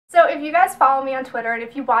So if you guys follow me on Twitter and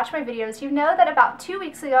if you watch my videos, you know that about 2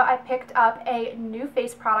 weeks ago I picked up a new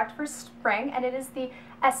face product for spring, and it is the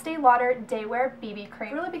Estee Lauder DayWear BB Cream.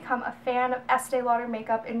 I've really become a fan of Estee Lauder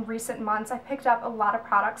makeup in recent months. I picked up a lot of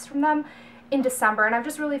products from them in December, and I've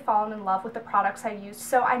just really fallen in love with the products I use,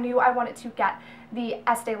 so I knew I wanted to get the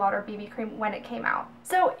Estee Lauder BB Cream when it came out.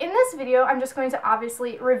 So in this video, I'm just going to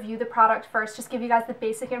obviously review the product first, just give you guys the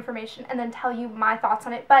basic information, and then tell you my thoughts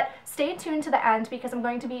on it, but stay tuned to the end because I'm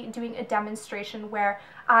going to be doing a demonstration where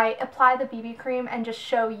I apply the BB Cream and just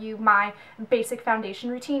show you my basic foundation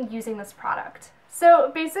routine using this product.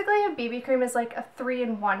 So basically a BB cream is like a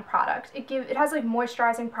 3-in-1 product. It has like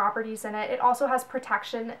moisturizing properties in it. It also has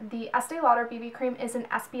protection. The Estee Lauder BB cream is an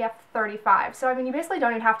SPF 35. So I mean, you basically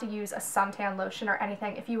don't even have to use a suntan lotion or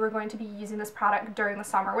anything if you were going to be using this product during the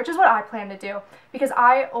summer, which is what I plan to do because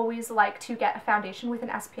I always like to get a foundation with an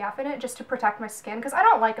SPF in it just to protect my skin because I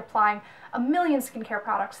don't like applying a million skincare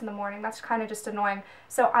products in the morning. That's kind of just annoying.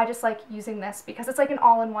 So I just like using this because it's like an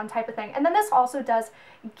all-in-one type of thing. And then this also does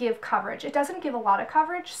give coverage. It doesn't give a lot of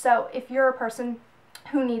coverage, so if you're a person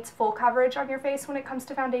who needs full coverage on your face when it comes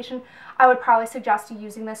to foundation, I would probably suggest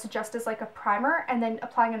using this just as like a primer and then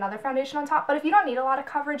applying another foundation on top. But if you don't need a lot of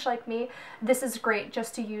coverage like me, this is great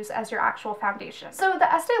just to use as your actual foundation. So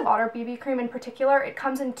the Estee Lauder BB cream in particular, it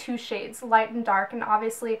comes in 2 shades, light and dark, and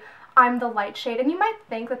obviously I'm the light shade, and you might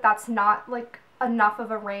think that that's not like enough of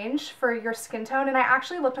a range for your skin tone, and I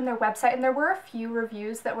actually looked on their website and there were a few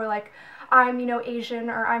reviews that were like, I'm, Asian,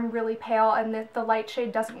 or I'm really pale and the light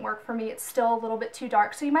shade doesn't work for me, it's still a little bit too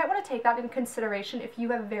dark. So you might want to take that into consideration if you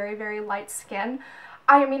have very, very light skin.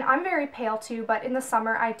 I mean, I'm very pale too, but in the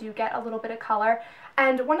summer I do get a little bit of color.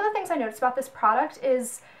 And one of the things I noticed about this product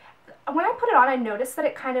is when I put it on, I noticed that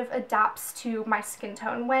it kind of adapts to my skin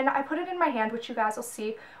tone. When I put it in my hand, which you guys will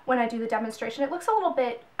see when I do the demonstration, it looks a little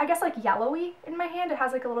bit, I guess, like yellowy in my hand. It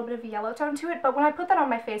has like a little bit of a yellow tone to it, but when I put that on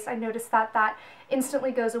my face, I noticed that that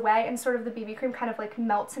instantly goes away and sort of the BB cream kind of like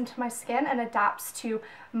melts into my skin and adapts to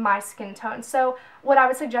my skin tone. So what I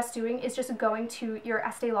would suggest doing is just going to your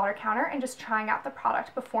Estee Lauder counter and just trying out the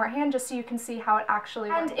product beforehand just so you can see how it actually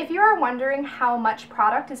works. And if you are wondering how much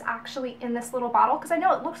product is actually in this little bottle, because I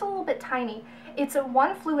know it looks a little bit tiny, it's a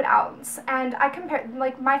 1 fluid ounce, and I compared,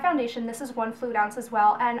 like my foundation, this is 1 fluid ounce as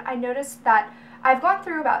well, and I noticed that I've gone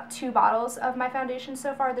through about 2 bottles of my foundation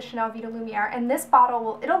so far, the Chanel Vita Lumiere, and this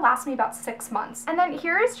bottle it'll last me about 6 months. And then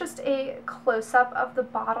here is just a close-up of the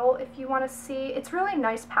bottle if you want to see. It's really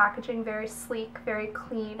nice packaging, very sleek, very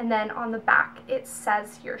clean, and then on the back it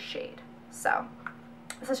says your shade. So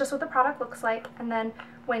this is just what the product looks like, and then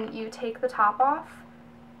when you take the top off,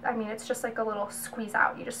 I mean, it's just like a little squeeze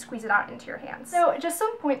out. You just squeeze it out into your hands. So just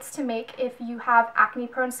some points to make if you have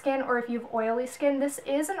acne-prone skin or if you have oily skin. This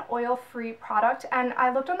is an oil-free product, and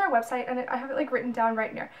I looked on their website, and I have it like written down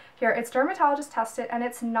right here. It's dermatologist tested, and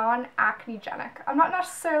it's non-acnegenic. I'm not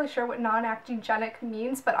necessarily sure what non-acnegenic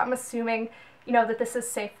means, but I'm assuming, that this is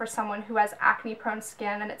safe for someone who has acne-prone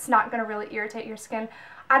skin, and it's not going to really irritate your skin.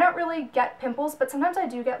 I don't really get pimples, but sometimes I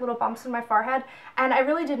do get little bumps in my forehead, and I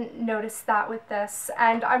really didn't notice that with this,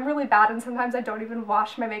 and I'm really bad, and sometimes I don't even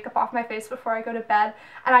wash my makeup off my face before I go to bed,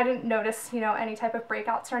 and I didn't notice, any type of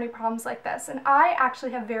breakouts or any problems like this. And I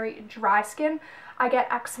actually have very dry skin. I get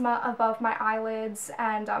eczema above my eyelids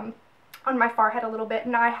and on my forehead a little bit,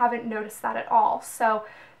 and I haven't noticed that at all. So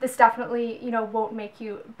this definitely, won't make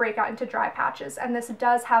you break out into dry patches, and this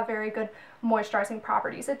does have very good moisturizing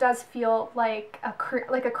properties. It does feel like a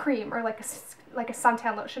cream or like a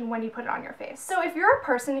suntan lotion when you put it on your face. So if you're a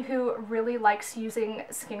person who really likes using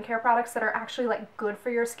skincare products that are actually like good for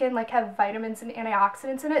your skin, like have vitamins and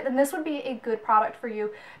antioxidants in it, then this would be a good product for you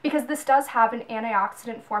because this does have an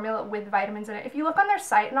antioxidant formula with vitamins in it. If you look on their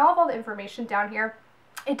site, and I'll have all the information down here,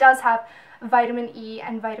 it does have vitamin E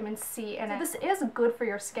and vitamin C in it. So this is good for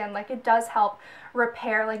your skin. Like, it does help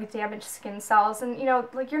repair like damaged skin cells, and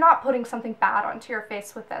like, you're not putting something bad onto your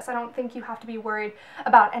face with this. I don't think you have to be worried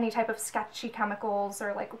about any type of sketchy chemicals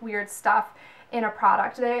or like weird stuff in a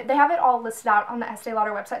product. They have it all listed out on the Estee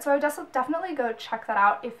Lauder website, so I would definitely go check that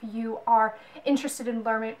out if you are interested in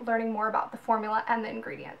learning more about the formula and the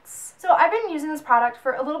ingredients. So I've been using this product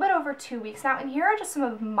for a little bit over 2 weeks now, and here are just some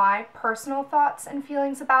of my personal thoughts and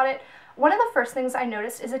feelings about it. One of the first things I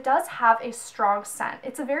noticed is it does have a strong scent.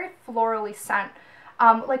 It's a very florally scent.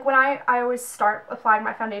 Like when I always start applying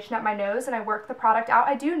my foundation at my nose and I work the product out,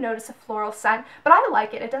 I do notice a floral scent, but I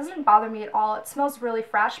like it. It doesn't bother me at all. It smells really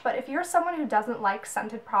fresh, but if you're someone who doesn't like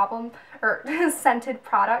scented scented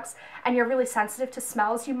products and you're really sensitive to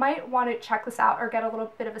smells, you might want to check this out or get a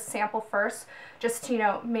little bit of a sample first, just to, you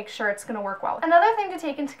know, make sure it's going to work well. Another thing to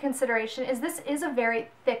take into consideration is this is a very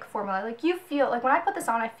thick formula. Like you feel, like when I put this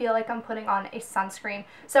on, I feel like I'm putting on a sunscreen.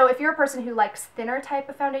 So if you're a person who likes thinner type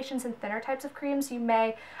of foundations and thinner types of creams,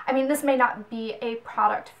 this may not be a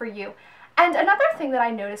product for you. And another thing that I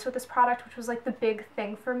noticed with this product, which was like the big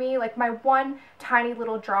thing for me, like my one tiny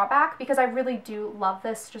little drawback, because I really do love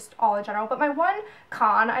this just all in general, but my one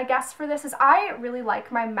con, I guess, for this is I really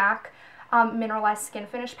like my MAC mineralized skin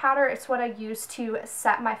finish powder. It's what I use to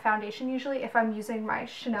set my foundation usually if I'm using my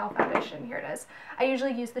Chanel foundation. Here it is. I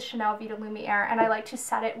usually use the Chanel Vita Lumiere, and I like to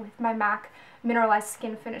set it with my MAC mineralized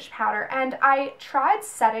skin finish powder. And I tried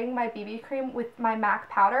setting my BB cream with my MAC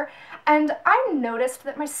powder, and I noticed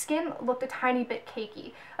that my skin looked a tiny bit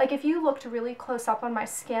cakey. Like if you looked really close up on my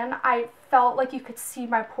skin, I felt like you could see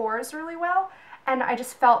my pores really well. And I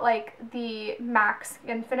just felt like the MAC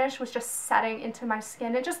skin finish was just setting into my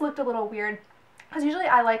skin. It just looked a little weird, because usually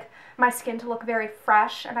I like my skin to look very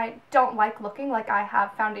fresh, and I don't like looking like I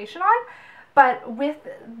have foundation on. But with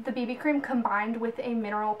the BB cream combined with a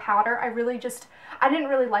mineral powder, I didn't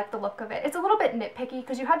really like the look of it. It's a little bit nitpicky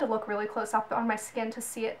because you had to look really close up on my skin to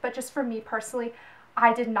see it, but just for me personally,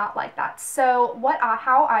 I did not like that. So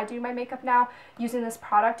how I do my makeup now using this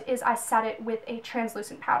product is I set it with a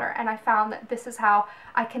translucent powder, and I found that this is how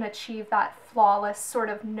I can achieve that flawless sort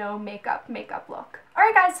of no makeup look.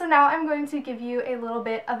 Alright guys, so now I'm going to give you a little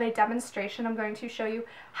bit of a demonstration. I'm going to show you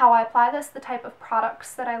how I apply this, the type of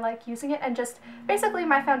products that I like using it, and just basically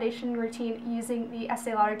my foundation routine using the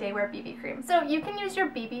Estee Lauder DayWear BB cream. So you can use your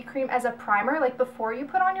BB cream as a primer, like before you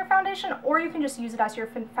put on your foundation, or you can just use it as your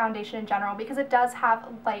foundation in general, because it does have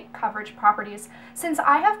light coverage properties. Since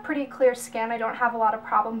I have pretty clear skin, I don't have a lot of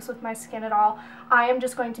problems with my skin at all, I am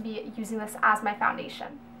just going to be using this as my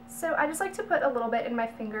foundation. So I just like to put a little bit in my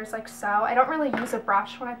fingers like so. I don't really use a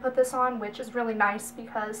brush when I put this on, which is really nice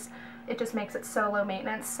because it just makes it so low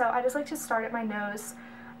maintenance. So I just like to start at my nose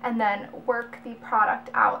and then work the product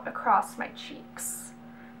out across my cheeks.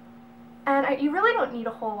 And you really don't need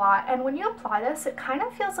a whole lot. And when you apply this, it kind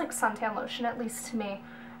of feels like suntan lotion, at least to me.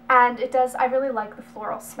 And it does, I really like the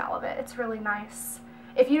floral smell of it. It's really nice.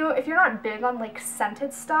 If you're not big on like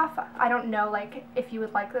scented stuff, I don't know like if you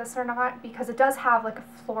would like this or not, because it does have like a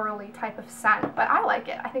florally type of scent, but I like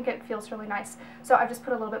it. I think it feels really nice. So I just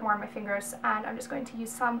put a little bit more on my fingers, and I'm just going to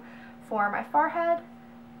use some for my forehead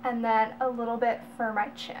and then a little bit for my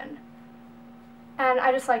chin. And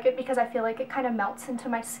I just like it because I feel like it kind of melts into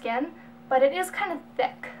my skin, but it is kind of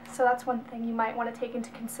thick. So that's one thing you might want to take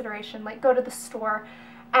into consideration. Like go to the store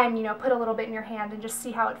and, you know, put a little bit in your hand and just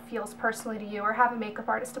see how it feels personally to you, or have a makeup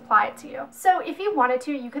artist apply it to you. So if you wanted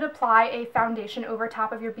to, you could apply a foundation over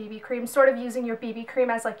top of your BB cream, sort of using your BB cream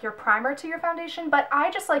as like your primer to your foundation, but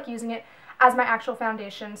I just like using it as my actual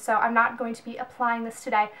foundation, so I'm not going to be applying this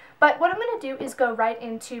today. But what I'm going to do is go right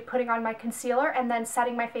into putting on my concealer and then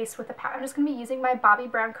setting my face with a powder. I'm just going to be using my Bobbi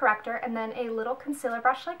Brown corrector and then a little concealer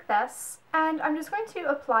brush like this. And I'm just going to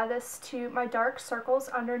apply this to my dark circles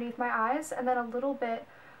underneath my eyes, and then a little bit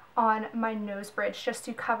on my nose bridge, just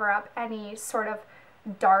to cover up any sort of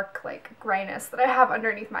dark like grayness that I have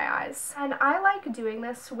underneath my eyes. And I like doing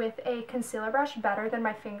this with a concealer brush better than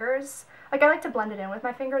my fingers. Like I like to blend it in with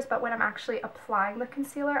my fingers, but when I'm actually applying the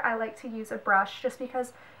concealer, I like to use a brush just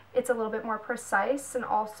because it's a little bit more precise and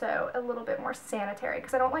also a little bit more sanitary,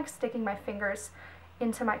 because I don't like sticking my fingers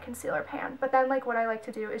into my concealer pan. But then like what I like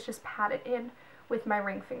to do is just pat it in with my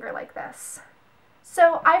ring finger like this.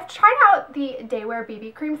 So I've tried out the DayWear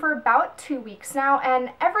BB cream for about 2 weeks now,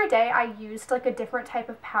 and every day I used like a different type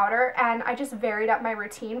of powder, and I just varied up my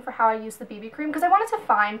routine for how I use the BB cream because I wanted to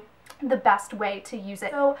find the best way to use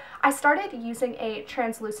it. So I started using a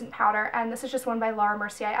translucent powder, and this is just one by Laura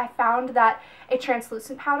Mercier. I found that a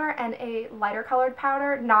translucent powder and a lighter colored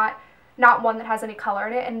powder, not one that has any color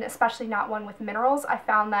in it, and especially not one with minerals, I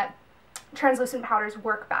found that translucent powders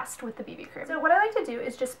work best with the BB cream. So what I like to do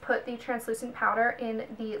is just put the translucent powder in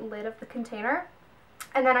the lid of the container,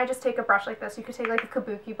 and then I just take a brush like this. You could take like a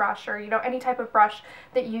kabuki brush, or, you know, any type of brush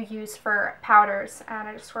that you use for powders, and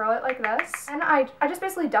I just swirl it like this. And I just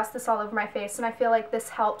basically dust this all over my face, and I feel like this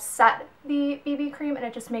helps set the BB cream, and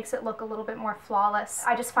it just makes it look a little bit more flawless.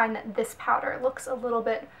 I just find that this powder looks a little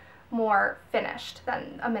bit more finished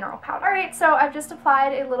than a mineral powder. Alright, so I've just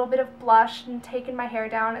applied a little bit of blush and taken my hair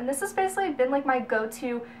down, and this has basically been like my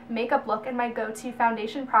go-to makeup look and my go-to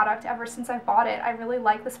foundation product ever since I bought it. I really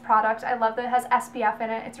like this product. I love that it has SPF in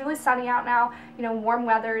it. It's really sunny out now, you know, warm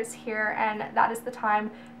weather is here, and that is the time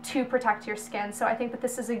to protect your skin. So I think that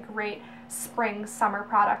this is a great spring summer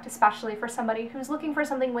product, especially for somebody who's looking for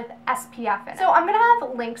something with SPF in it. So I'm gonna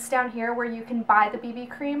have links down here where you can buy the BB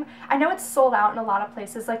cream. I know it's sold out in a lot of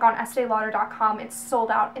places, like on EsteeLauder.com it's sold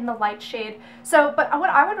out in the light shade. So, but what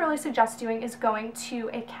I would really suggest doing is going to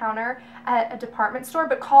a counter at a department store,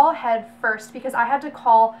 but call ahead first, because I had to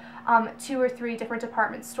call 2 or 3 different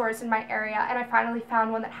department stores in my area, and I finally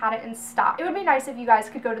found one that had it in stock. It would be nice if you guys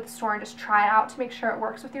could go to the store and just try it out to make sure it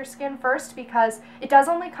works with your skin first, because it does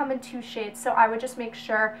only come in 2 shades, so I would just make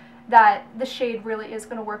sure that the shade really is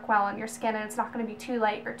going to work well on your skin and it's not going to be too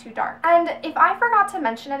light or too dark. And if I forgot to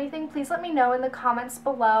mention anything, please let me know in the comments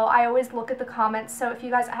below. I always look at the comments, so if you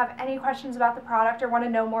guys have any questions about the product or want to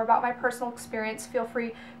know more about my personal experience, feel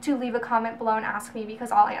free to leave a comment below and ask me, because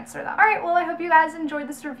I'll answer them. Alright, well, I hope you guys enjoyed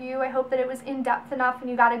this review. I hope that it was in-depth enough and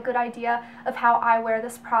you got a good idea of how I wear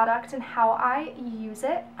this product and how I use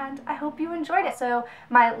it, and I hope you enjoyed it. So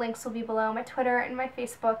my links will be below, my Twitter and my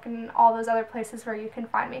Facebook and all those other places where you can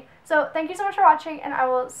find me. So thank you so much for watching, and I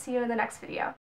will see you in the next video.